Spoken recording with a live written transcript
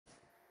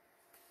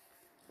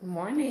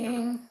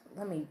Morning.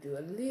 Let me do a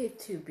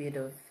little bit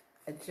of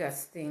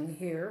adjusting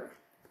here.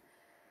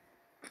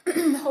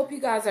 Hope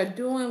you guys are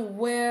doing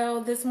well.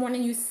 This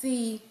morning you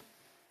see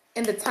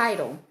in the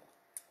title,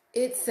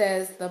 it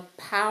says the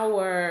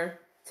power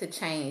to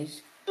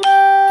change. I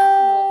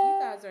don't know if you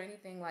guys are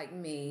anything like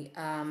me.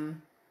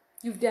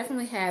 You've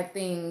definitely had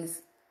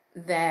things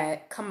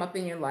that come up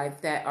in your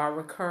life that are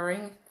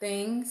recurring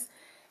things.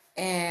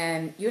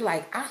 And you're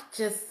like, I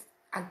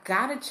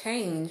gotta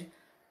change,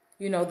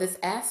 this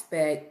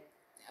aspect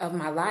of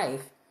my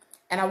life.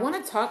 And I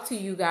want to talk to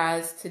you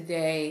guys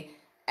today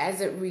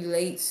as it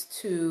relates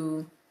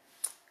to,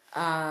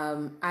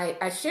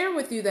 I shared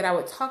with you that I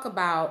would talk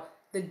about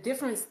the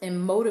difference in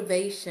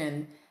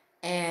motivation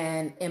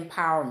and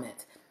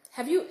empowerment.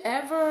 Have you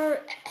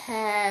ever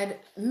had,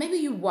 maybe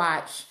you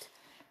watched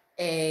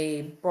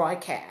a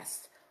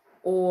broadcast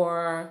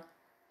or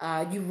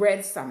you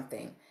read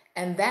something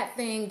and that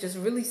thing just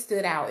really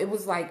stood out. It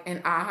was like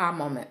an aha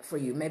moment for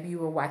you. Maybe you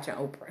were watching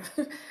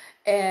Oprah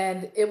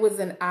and it was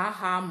an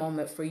aha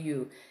moment for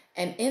you.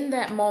 And in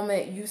that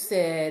moment, you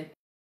said,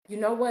 you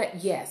know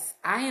what? Yes,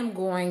 I am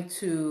going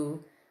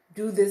to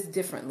do this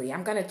differently.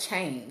 I'm going to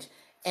change.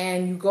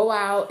 And you go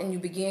out and you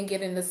begin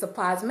getting the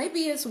supplies.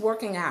 Maybe it's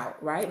working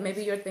out, right?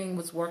 Maybe your thing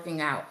was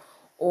working out.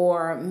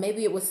 Or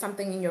maybe it was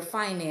something in your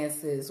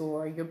finances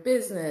or your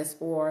business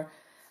or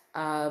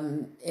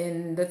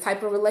in the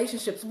type of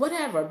relationships,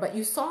 whatever. But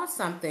you saw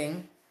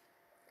something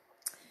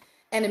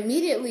and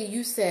immediately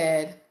you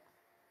said,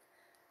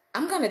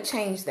 I'm going to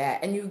change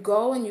that. And you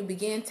go and you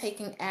begin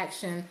taking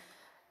action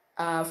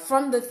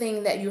from the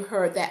thing that you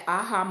heard, that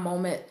aha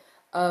moment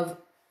of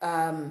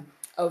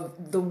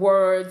the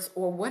words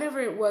or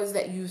whatever it was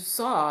that you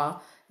saw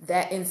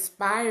that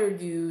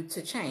inspired you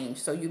to change.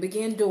 So you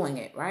begin doing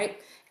it, right?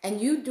 And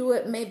you do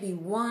it maybe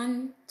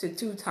 1 to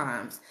 2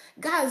 times.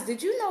 Guys,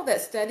 did you know that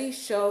studies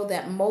show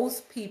that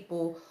most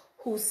people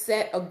who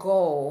set a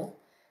goal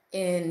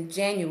in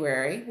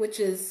January, which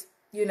is,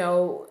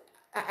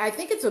 I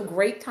think it's a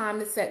great time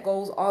to set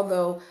goals,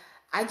 although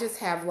I just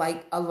have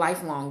like a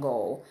lifelong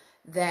goal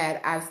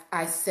that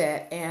I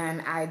set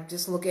and I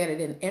just look at it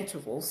in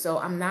intervals. So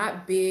I'm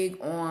not big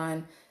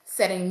on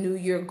setting New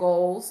Year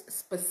goals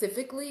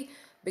specifically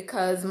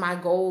because my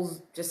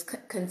goals just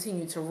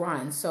continue to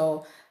run.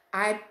 So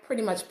I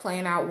pretty much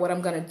plan out what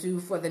I'm going to do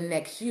for the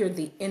next year,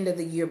 the end of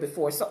the year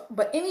before. So,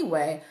 but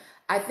anyway,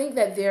 I think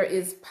that there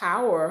is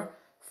power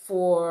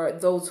for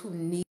those who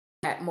need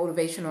that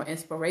motivation or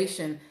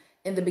inspiration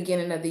in the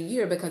beginning of the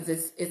year because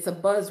it's a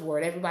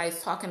buzzword.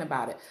 Everybody's talking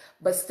about it.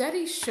 But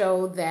studies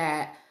show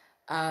that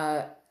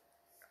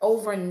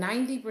over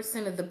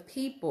 90% of the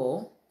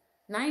people,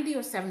 90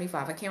 or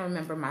 75, I can't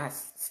remember my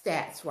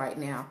stats right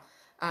now,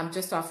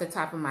 just off the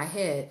top of my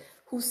head,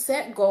 who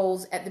set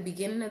goals at the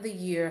beginning of the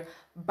year,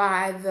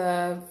 by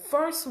the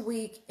first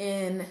week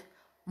in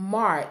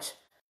March,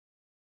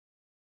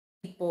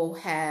 people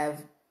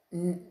have,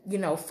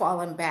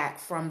 fallen back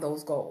from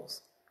those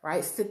goals,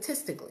 right?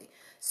 Statistically.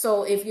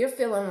 So if you're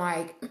feeling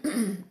like,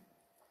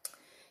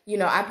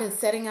 I've been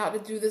setting out to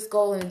do this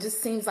goal and it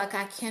just seems like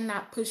I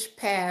cannot push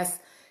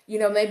past,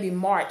 maybe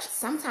March,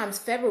 sometimes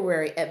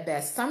February at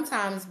best,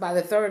 sometimes by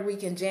the 3rd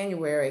week in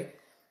January,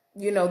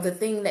 the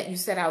thing that you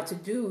set out to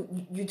do,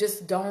 you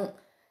just don't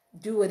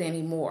do it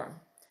anymore.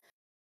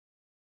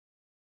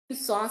 You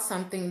saw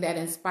something that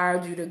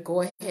inspired you to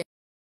go ahead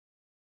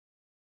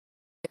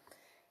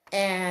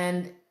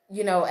and,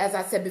 as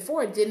I said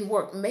before, it didn't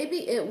work.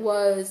 Maybe it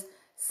was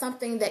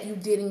something that you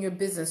did in your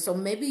business. So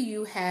maybe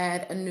you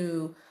had a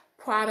new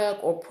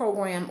product or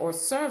program or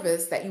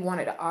service that you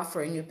wanted to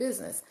offer in your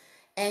business.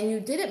 And you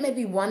did it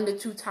maybe 1 to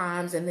 2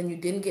 times and then you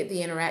didn't get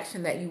the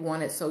interaction that you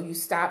wanted. So you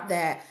stopped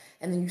that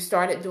and then you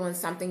started doing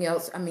something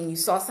else. I mean, you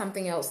saw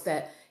something else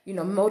that,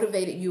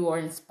 motivated you or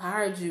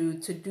inspired you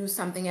to do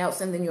something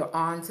else and then you're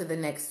on to the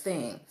next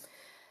thing.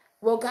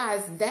 Well,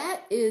 guys,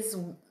 that is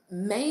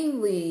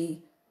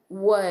mainly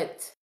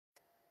what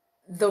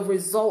the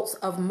results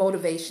of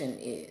motivation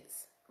is,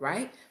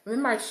 right?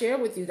 Remember, I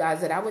shared with you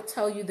guys that I would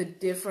tell you the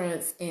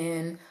difference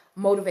in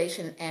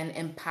motivation and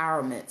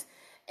empowerment.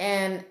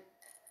 And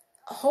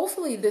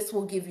hopefully this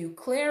will give you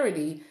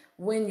clarity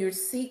when you're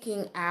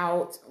seeking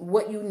out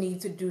what you need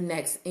to do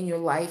next in your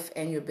life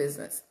and your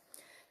business.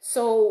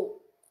 So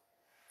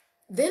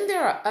then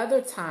there are other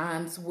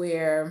times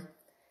where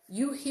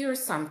you hear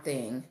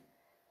something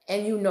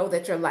and you know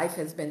that your life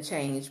has been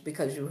changed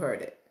because you heard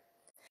it.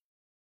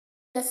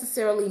 It doesn't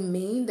necessarily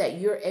mean that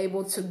you're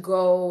able to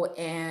go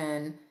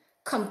and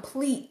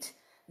complete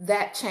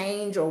that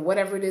change or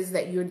whatever it is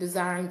that you're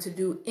desiring to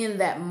do in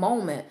that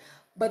moment,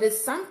 but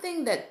it's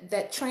something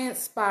that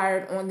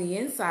transpired on the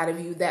inside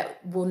of you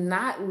that will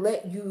not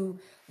let you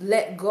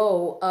let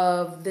go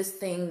of this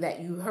thing that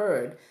you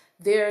heard.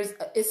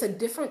 It's a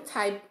different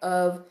type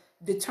of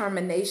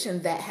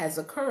determination that has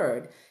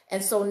occurred.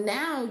 And so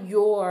now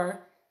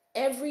your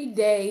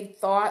everyday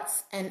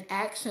thoughts and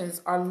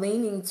actions are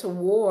leaning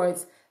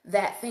towards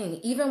that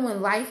thing. Even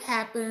when life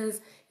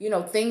happens,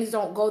 things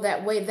don't go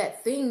that way.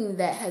 That thing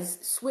that has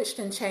switched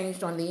and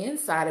changed on the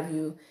inside of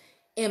you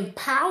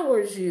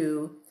empowers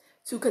you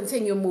to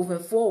continue moving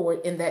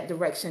forward in that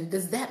direction.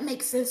 Does that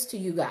make sense to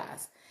you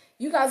guys?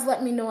 You guys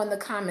let me know in the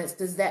comments.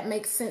 Does that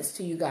make sense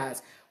to you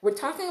guys? We're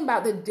talking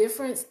about the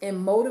difference in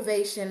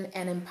motivation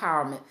and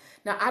empowerment.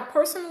 Now, I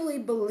personally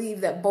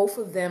believe that both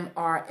of them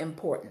are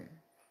important.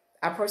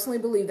 I personally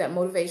believe that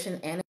motivation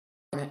and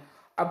empowerment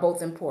are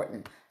both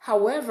important.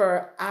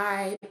 However,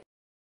 I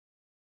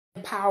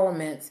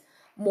empowerment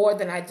more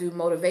than I do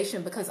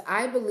motivation, because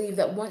I believe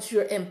that once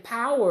you're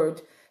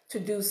empowered to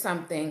do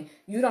something,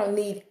 you don't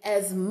need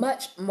as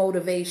much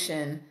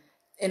motivation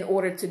in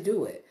order to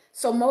do it.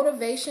 So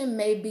motivation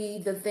may be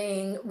the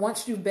thing,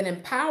 once you've been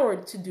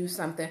empowered to do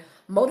something,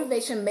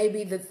 motivation may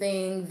be the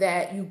thing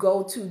that you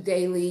go to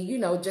daily, you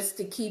know, just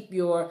to keep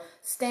your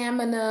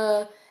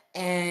stamina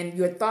and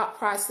your thought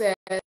process.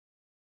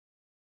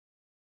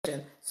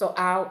 So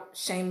I'll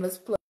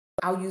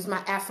use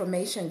my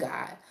affirmation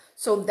guide.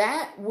 So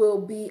that will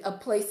be a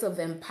place of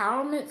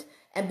empowerment.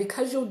 And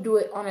because you'll do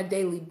it on a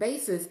daily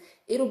basis,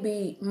 it'll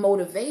be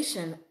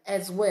motivation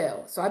as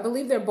well. So I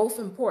believe they're both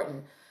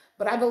important.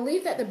 But I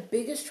believe that the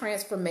biggest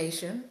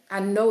transformation, I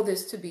know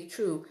this to be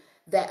true,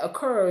 that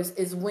occurs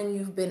is when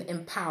you've been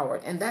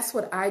empowered. And that's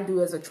what I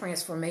do as a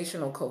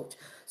transformational coach.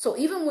 So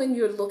even when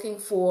you're looking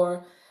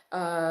for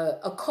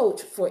a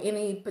coach for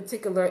any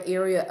particular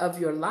area of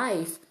your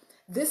life,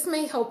 this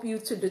may help you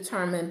to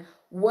determine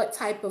what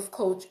type of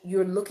coach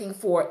you're looking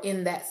for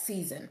in that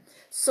season.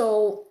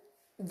 So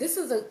this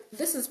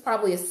is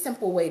probably a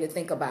simple way to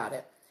think about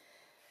it.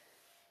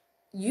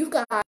 You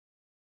guys,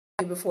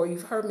 before,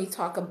 you've heard me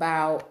talk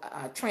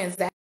about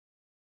transaction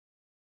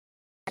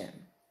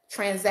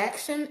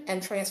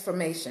and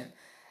transformation.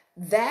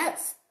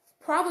 That's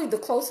probably the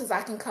closest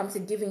I can come to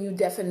giving you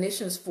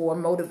definitions for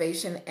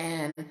motivation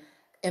and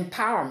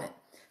empowerment.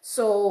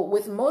 So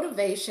with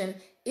motivation,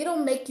 it'll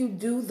make you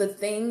do the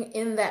thing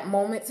in that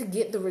moment to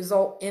get the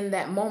result in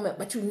that moment,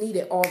 but you need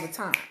it all the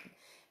time.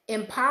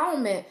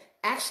 Empowerment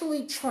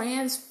actually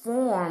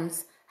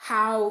transforms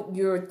how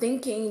you're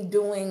thinking,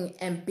 doing,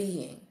 and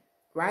being,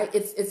 right?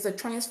 It's a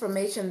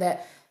transformation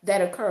that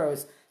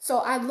occurs. So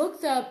I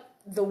looked up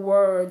the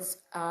words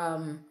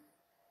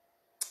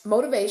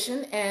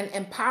motivation and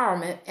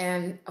empowerment,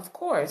 and of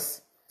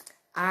course,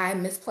 I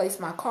misplaced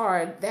my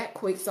card that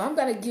quick. So I'm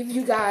going to give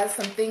you guys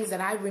some things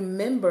that I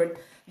remembered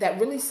that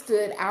really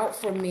stood out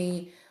for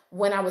me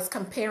when I was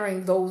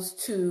comparing those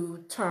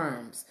two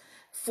terms.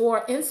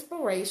 For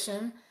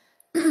inspiration,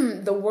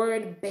 the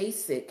word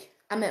basic,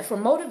 for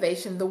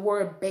motivation, the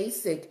word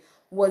basic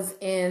was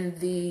in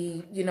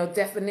the,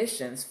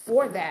 definitions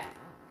for that.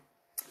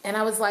 And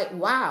I was like,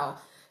 wow.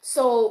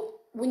 So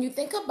when you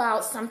think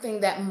about something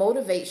that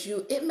motivates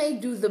you, it may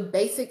do the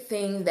basic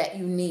thing that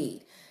you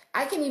need.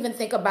 I can even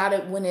think about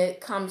it when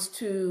it comes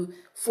to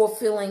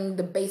fulfilling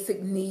the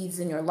basic needs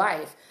in your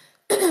life.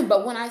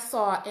 But when I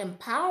saw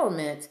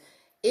empowerment,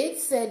 it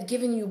said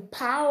giving you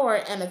power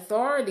and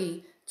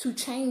authority to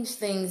change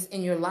things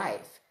in your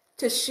life,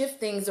 to shift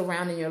things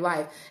around in your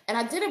life. And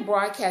I did a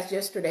broadcast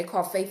yesterday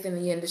called Faith in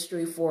the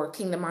Industry for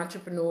Kingdom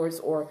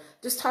Entrepreneurs, or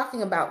just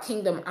talking about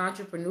kingdom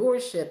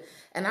entrepreneurship.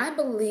 And I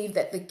believe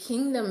that the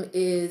kingdom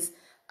is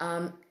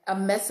a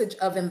message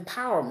of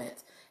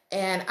empowerment.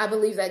 And I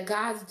believe that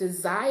God's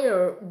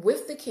desire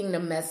with the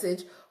kingdom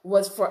message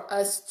was for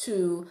us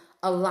to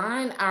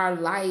align our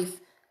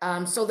life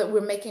so that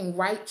we're making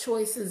right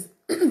choices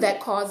that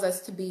cause us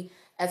to be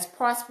as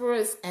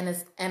prosperous and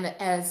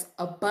as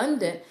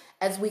abundant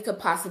as we could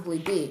possibly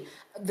be.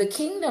 The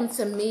kingdom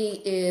to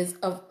me is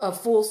a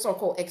full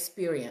circle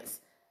experience.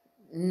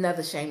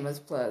 Another shameless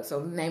plug.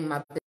 So name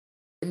my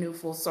new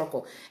full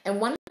circle. And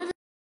one of the things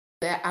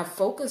that I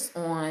focus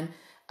on,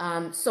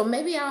 so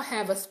maybe I'll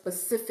have a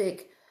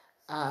specific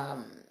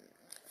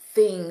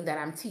thing that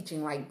I'm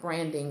teaching, like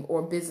branding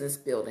or business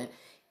building.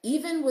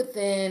 Even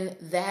within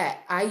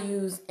that, I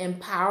use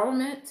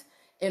empowerment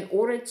in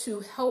order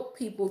to help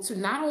people to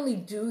not only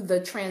do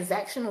the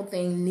transactional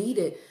thing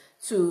needed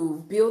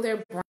to build their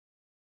brand,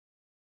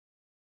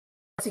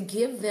 to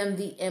give them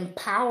the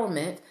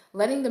empowerment,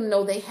 letting them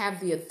know they have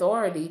the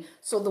authority.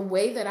 So the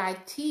way that I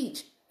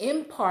teach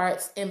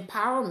imparts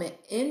empowerment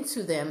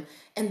into them,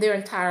 and their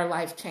entire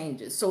life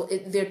changes. So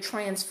they're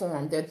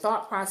transformed. Their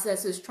thought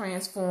process is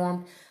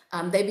transformed.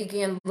 They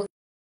begin looking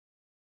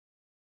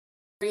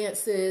at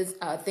experiences,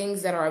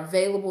 things that are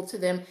available to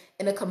them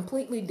in a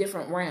completely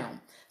different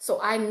realm. So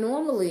I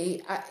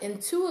normally, in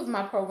two of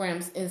my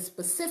programs in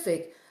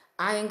specific,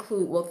 I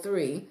include,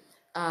 three,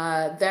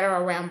 that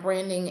are around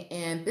branding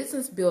and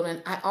business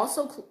building. I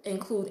also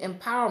include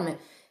empowerment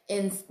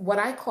in what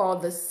I call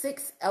the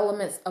 6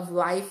 elements of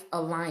life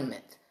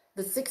alignment.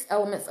 The 6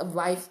 elements of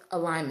life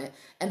alignment.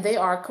 And they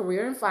are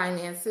career and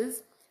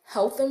finances,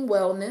 health and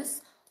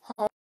wellness,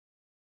 home,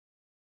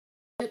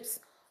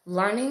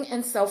 learning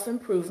and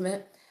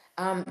self-improvement,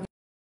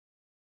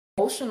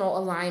 emotional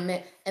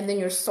alignment, and then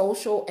your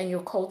social and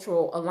your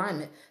cultural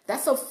alignment.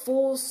 That's a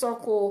full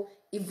circle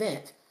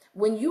event.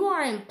 When you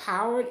are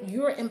empowered,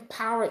 you're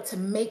empowered to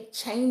make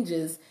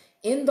changes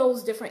in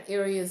those different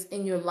areas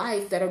in your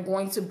life that are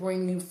going to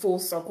bring you full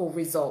circle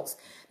results.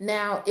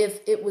 Now,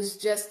 if it was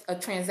just a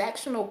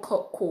transactional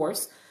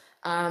course,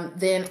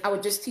 then I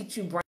would just teach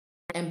you brand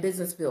and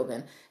business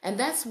building. And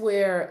that's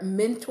where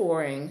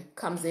mentoring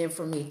comes in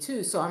for me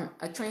too. So I'm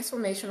a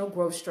transformational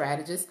growth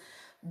strategist,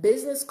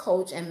 business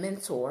coach, and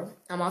mentor.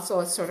 I'm also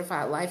a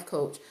certified life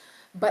coach.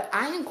 But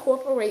I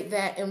incorporate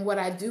that in what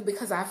I do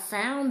because I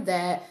found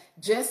that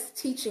just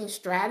teaching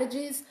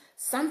strategies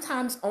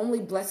sometimes only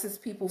blesses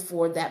people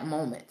for that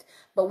moment.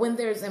 But when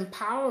there's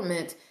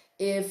empowerment,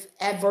 if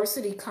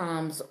adversity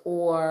comes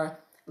or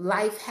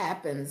life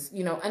happens,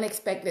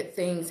 unexpected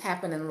things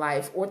happen in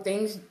life, or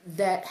things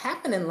that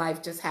happen in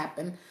life just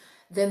happen,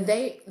 then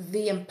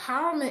the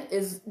empowerment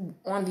is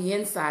on the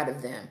inside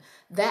of them.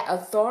 That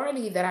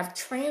authority that I've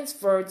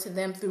transferred to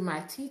them through my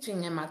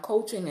teaching and my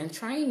coaching and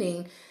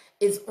training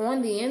is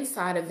on the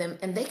inside of them,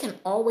 and they can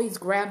always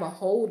grab a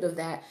hold of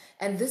that.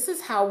 And this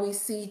is how we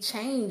see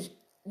change,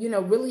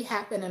 really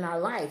happen in our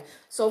life.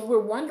 So if we're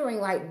wondering,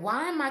 like,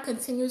 why am I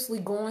continuously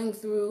going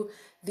through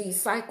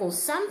these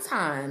cycles?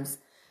 Sometimes,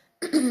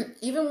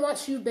 even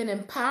once you've been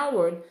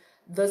empowered,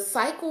 the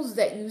cycles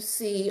that you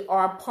see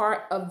are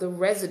part of the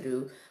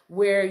residue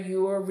where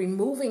you're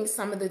removing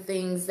some of the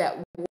things that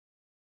will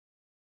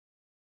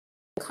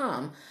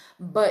come,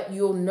 but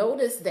you'll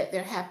notice that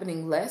they're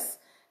happening less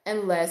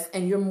and less,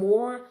 and you're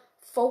more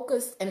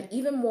focused and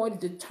even more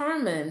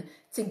determined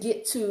to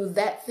get to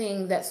that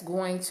thing that's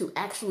going to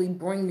actually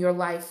bring your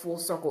life full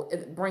circle,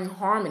 bring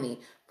harmony,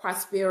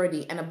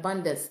 prosperity, and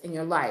abundance in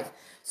your life.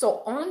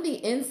 So on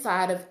the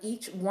inside of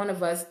each one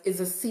of us is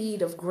a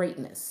seed of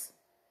greatness.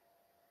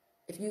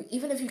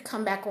 Even if you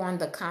come back on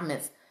the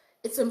comments,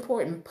 it's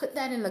important, put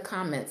that in the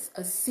comments,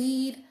 a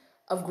seed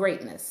of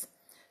greatness.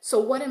 So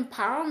what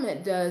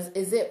empowerment does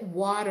is it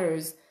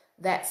waters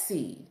that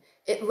seed.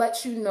 It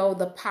lets you know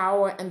the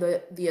power and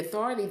the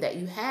authority that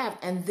you have.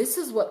 And this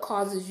is what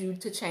causes you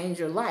to change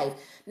your life.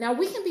 Now,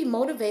 we can be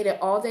motivated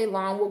all day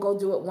long. We'll go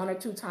do it 1 or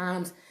 2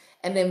 times,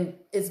 and then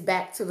it's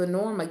back to the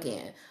norm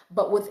again.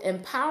 But with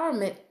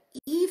empowerment,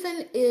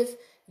 even if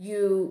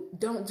you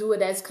don't do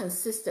it as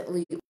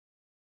consistently,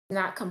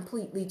 not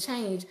completely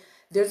change,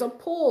 there's a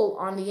pull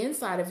on the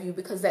inside of you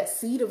because that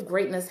seed of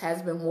greatness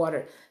has been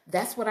watered.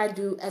 That's what I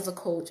do as a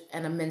coach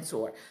and a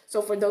mentor.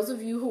 So for those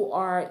of you who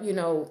are,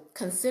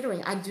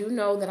 considering, I do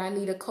know that I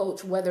need a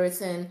coach, whether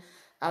it's in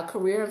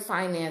career and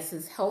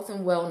finances, health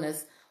and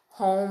wellness,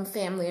 home,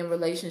 family, and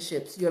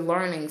relationships, your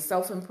learning,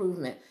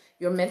 self-improvement,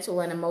 your mental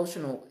and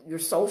emotional, your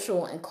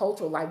social and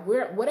cultural life,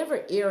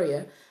 whatever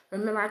area.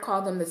 Remember, I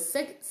call them the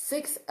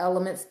six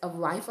elements of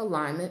life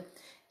alignment,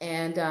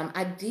 and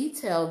I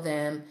detail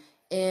them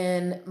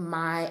in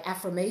my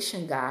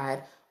affirmation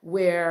guide,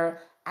 where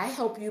I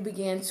help you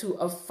begin to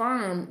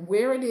affirm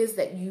where it is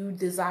that you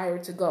desire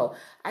to go.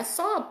 I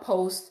saw a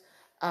post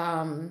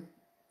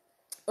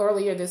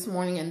earlier this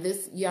morning, and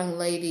this young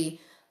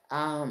lady,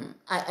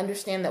 I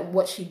understand that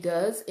what she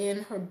does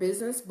in her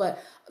business, but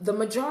the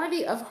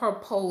majority of her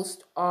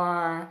posts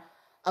are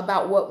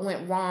about what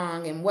went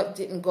wrong and what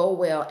didn't go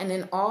well. And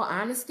in all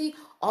honesty,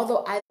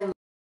 although I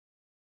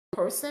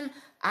person,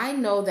 I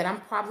know that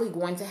I'm probably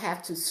going to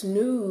have to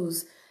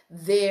snooze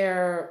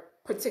their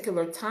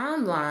particular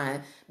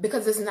timeline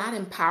because it's not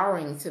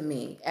empowering to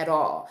me at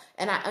all.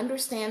 And I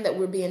understand that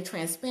we're being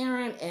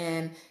transparent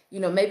and,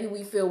 maybe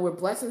we feel we're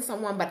blessing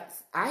someone, but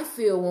I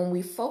feel when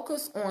we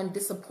focus on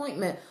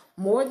disappointment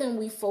more than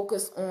we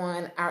focus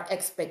on our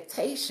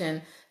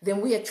expectation,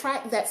 then we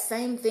attract that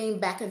same thing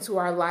back into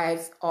our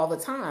lives all the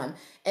time.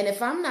 And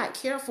if I'm not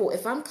careful,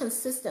 if I'm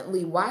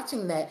consistently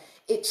watching that,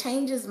 it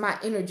changes my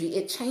energy,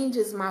 it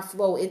changes my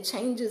flow, it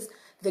changes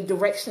the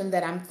direction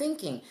that I'm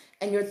thinking,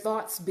 and your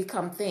thoughts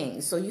become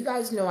things. So you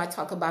guys know I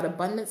talk about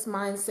abundance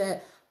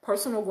mindset,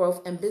 personal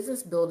growth, and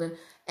business building,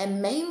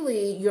 and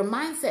mainly your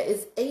mindset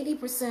is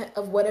 80%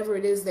 of whatever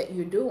it is that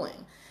you're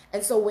doing.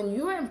 And so when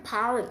you're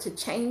empowered to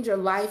change your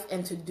life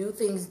and to do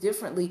things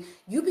differently,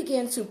 you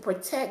begin to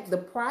protect the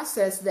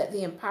process that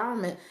the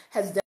empowerment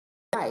has done.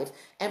 Life.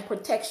 And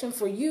protection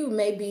for you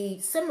may be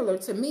similar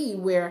to me,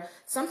 where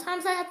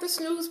sometimes I have to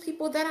snooze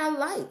people that I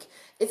like.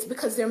 It's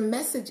because their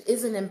message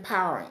isn't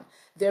empowering.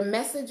 Their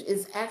message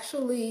is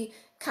actually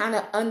kind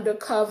of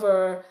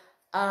undercover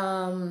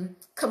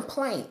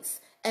complaints.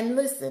 And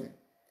listen,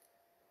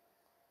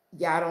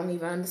 y'all don't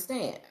even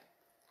understand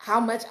how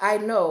much I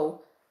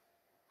know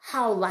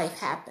how life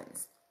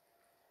happens.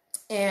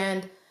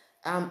 And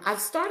I've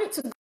started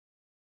to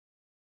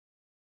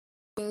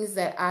things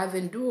that I've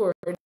endured.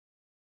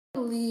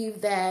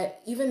 Believe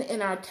that even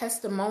in our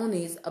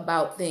testimonies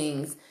about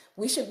things,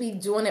 we should be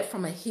doing it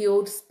from a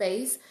healed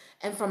space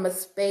and from a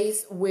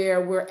space where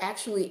we're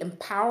actually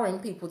empowering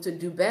people to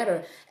do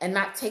better and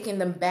not taking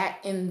them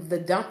back in the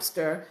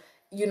dumpster,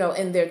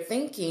 in their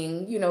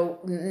thinking,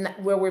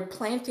 where we're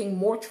planting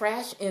more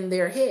trash in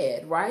their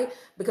head, right?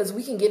 Because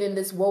we can get in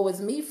this woe is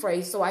me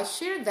phrase. So I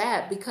share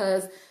that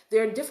because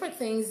there are different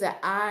things that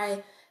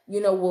I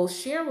will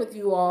share with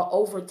you all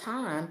over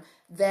time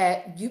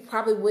that you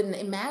probably wouldn't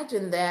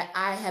imagine that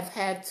I have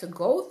had to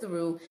go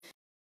through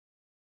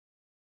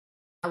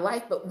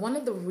life, but one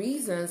of the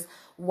reasons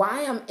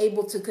why I'm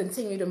able to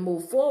continue to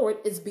move forward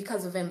is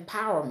because of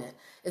empowerment.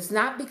 It's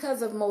not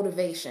because of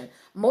motivation.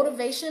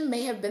 Motivation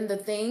may have been the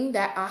thing,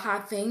 that aha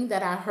thing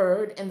that I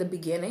heard in the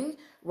beginning,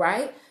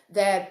 right?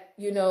 That,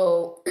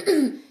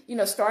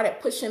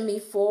 started pushing me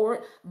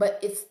forward,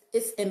 but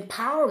it's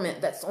empowerment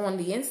that's on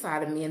the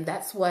inside of me. And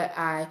that's what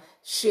I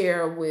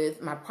share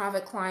with my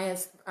private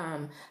clients.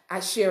 I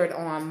share it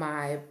on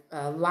my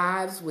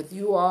lives with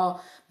you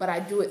all, but I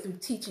do it through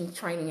teaching,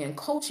 training, and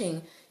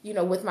coaching,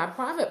 with my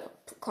private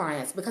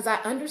clients, because I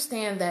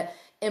understand that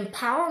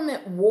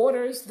empowerment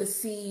waters the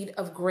seed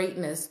of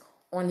greatness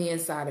on the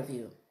inside of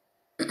you.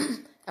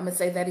 I'm going to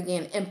say that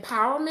again.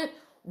 Empowerment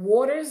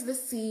waters the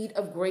seed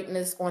of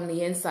greatness on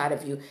the inside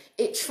of you.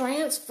 It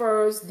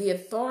transfers the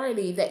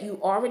authority that you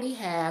already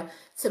have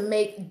to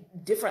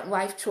make different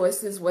life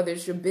choices, whether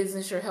it's your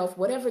business, your health,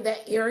 whatever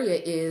that area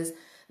is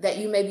that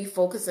you may be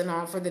focusing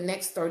on for the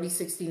next 30,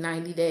 60,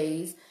 90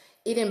 days.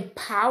 It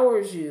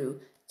empowers you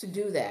to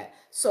do that.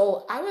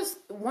 So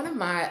one of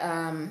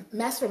my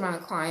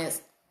mastermind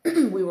clients,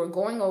 we were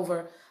going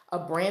over a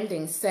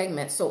branding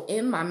segment. So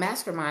in my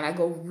mastermind, I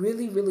go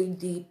really, really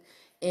deep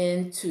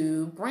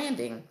into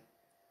branding.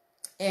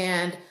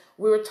 And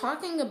we were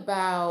talking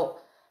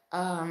about,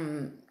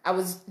 I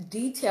was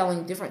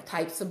detailing different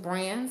types of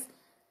brands.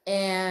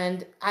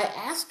 And I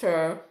asked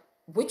her,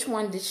 which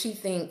one did she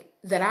think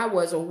that I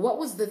was, or what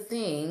was the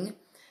thing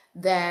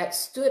that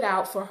stood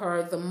out for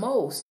her the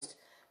most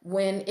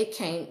when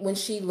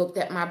she looked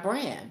at my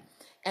brand.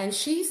 And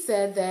she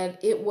said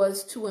that it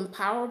was to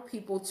empower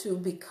people to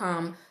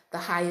become the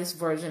highest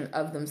version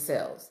of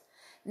themselves.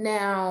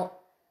 Now,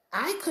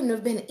 I couldn't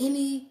have been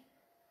any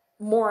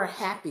more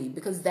happy,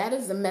 because that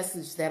is the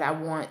message that I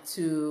want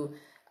to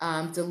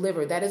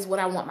deliver. That is what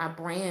I want my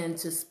brand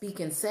to speak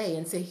and say.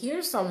 And to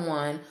hear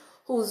someone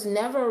who's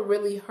never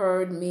really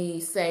heard me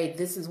say,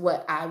 this is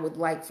what I would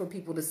like for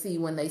people to see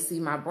when they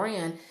see my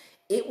brand,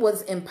 it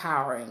was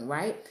empowering,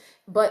 right?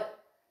 But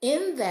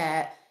in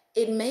that,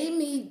 it made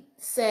me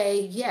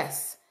say,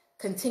 yes,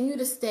 continue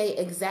to stay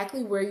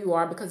exactly where you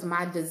are, because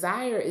my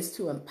desire is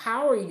to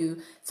empower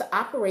you to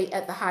operate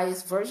at the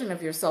highest version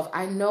of yourself.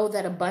 I know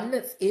that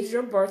abundance is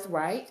your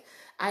birthright.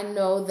 I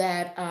know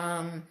that,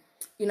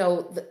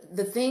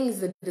 the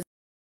things that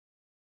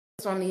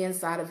on the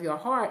inside of your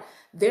heart,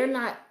 they're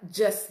not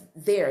just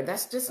there.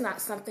 That's just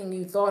not something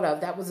you thought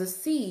of. That was a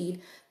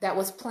seed that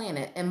was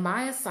planted. And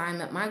my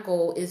assignment, my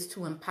goal is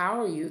to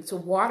empower you to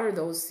water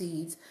those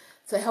seeds,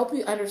 to help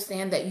you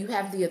understand that you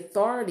have the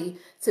authority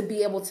to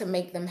be able to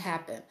make them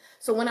happen.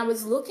 So when I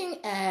was looking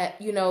at,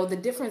 the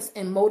difference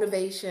in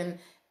motivation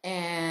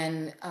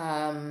and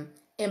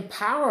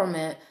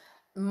empowerment,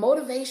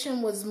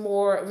 motivation was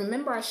more,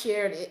 remember I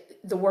shared it,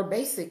 the word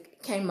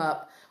basic came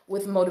up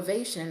with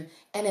motivation,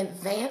 and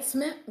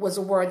advancement was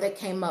a word that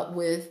came up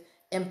with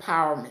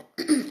empowerment.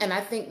 And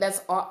I think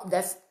that's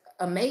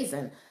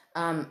amazing.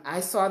 I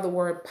saw the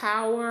word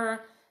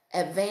power,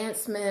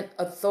 advancement,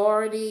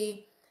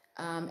 authority,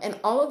 and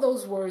all of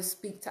those words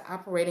speak to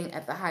operating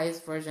at the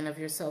highest version of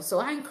yourself. So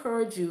I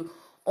encourage you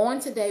on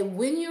today,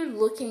 when you're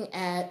looking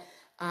at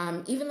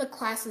even the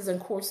classes and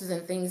courses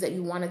and things that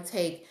you want to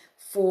take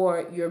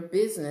for your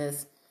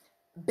business,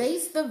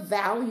 base the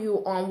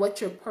value on what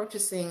you're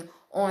purchasing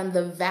on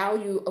the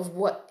value of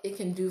what it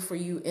can do for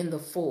you in the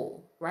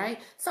full, right?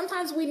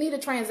 Sometimes we need a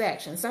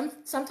transaction.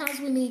 Sometimes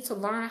we need to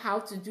learn how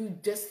to do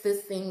just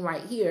this thing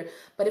right here.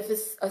 But if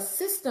it's a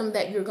system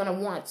that you're going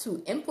to want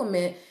to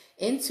implement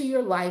into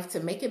your life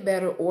to make it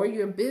better, or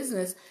your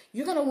business,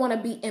 you're going to want to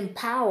be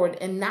empowered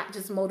and not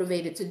just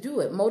motivated to do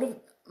it.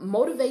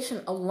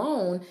 Motivation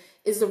alone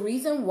is the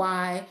reason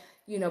why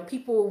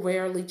people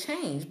rarely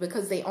change,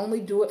 because they only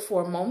do it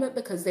for a moment,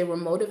 because they were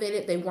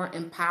motivated, they weren't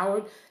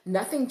empowered.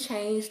 Nothing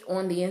changed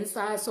on the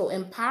inside. So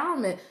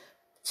empowerment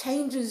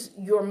changes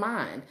your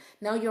mind.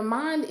 Now your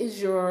mind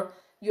is your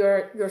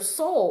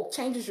soul,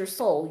 changes your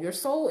soul. Your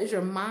soul is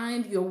your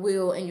mind, your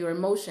will, and your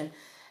emotion.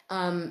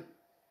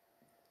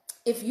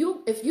 If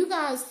you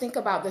guys think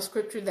about the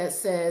scripture that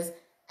says,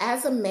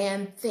 as a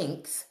man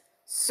thinks,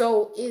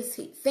 so is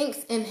he.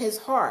 Thinks in his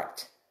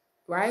heart,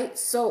 right?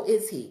 So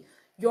is he.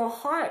 Your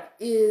heart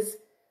is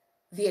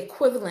the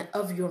equivalent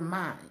of your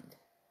mind,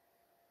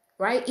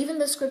 right? Even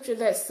the scripture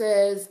that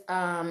says,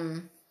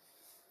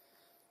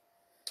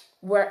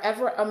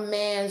 wherever a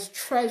man's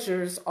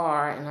treasures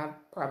are, and I'm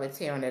probably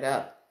tearing it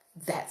up,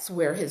 that's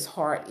where his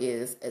heart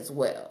is as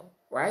well,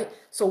 right?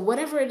 So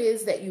whatever it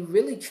is that you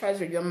really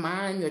treasure, your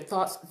mind, your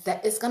thoughts,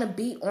 that it's going to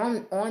be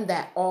on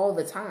that all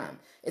the time.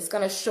 It's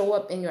going to show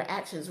up in your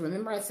actions.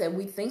 Remember I said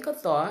we think a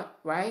thought,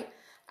 right?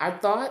 Our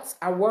thoughts,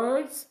 our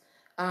words,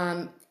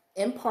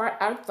 impart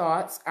our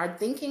thoughts, our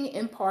thinking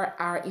impart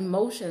our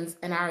emotions,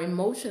 and our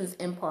emotions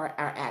impart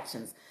our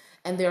actions.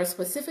 And there are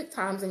specific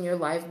times in your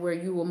life where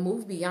you will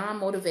move beyond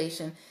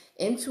motivation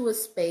into a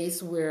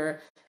space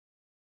where,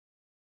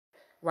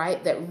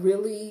 right, that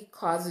really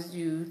causes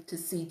you to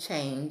see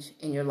change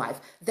in your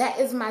life. That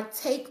is my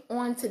take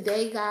on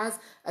today, guys.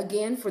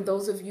 Again, for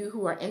those of you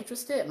who are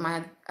interested,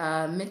 my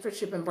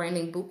mentorship and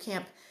branding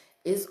bootcamp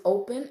is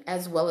open,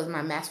 as well as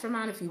my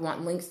mastermind. If you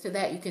want links to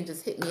that, you can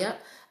just hit me up.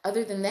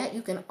 Other than that,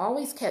 you can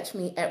always catch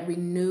me at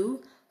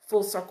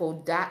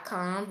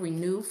renewfullcircle.com,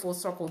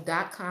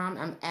 renewfullcircle.com.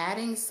 I'm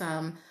adding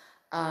some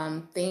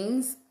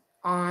things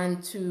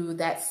onto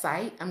that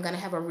site. I'm going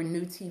to have a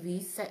Renew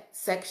TV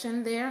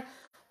section there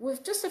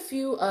with just a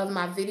few of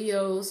my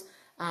videos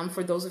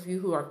for those of you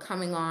who are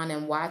coming on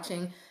and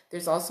watching.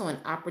 There's also an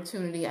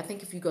opportunity, I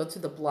think if you go to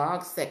the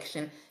blog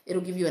section,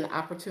 it'll give you an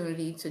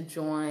opportunity to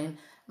join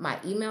my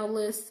email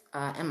list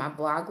and my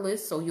blog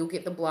list. So you'll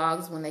get the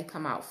blogs when they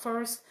come out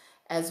first,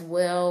 as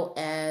well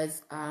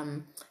as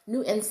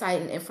new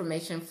insight and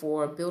information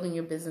for building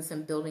your business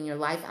and building your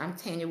life. I'm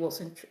Tanya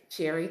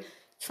Wilson-Cherry,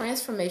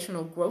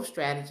 Transformational Growth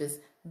Strategist,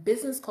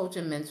 business coach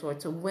and mentor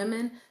to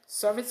women,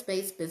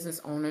 service-based business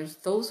owners,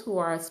 those who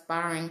are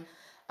aspiring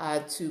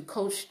to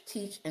coach,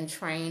 teach, and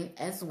train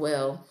as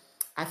well.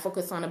 I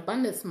focus on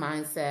abundance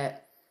mindset,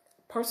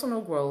 personal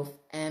growth,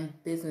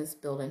 and business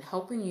building,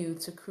 helping you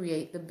to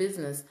create the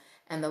business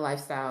and the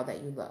lifestyle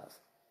that you love.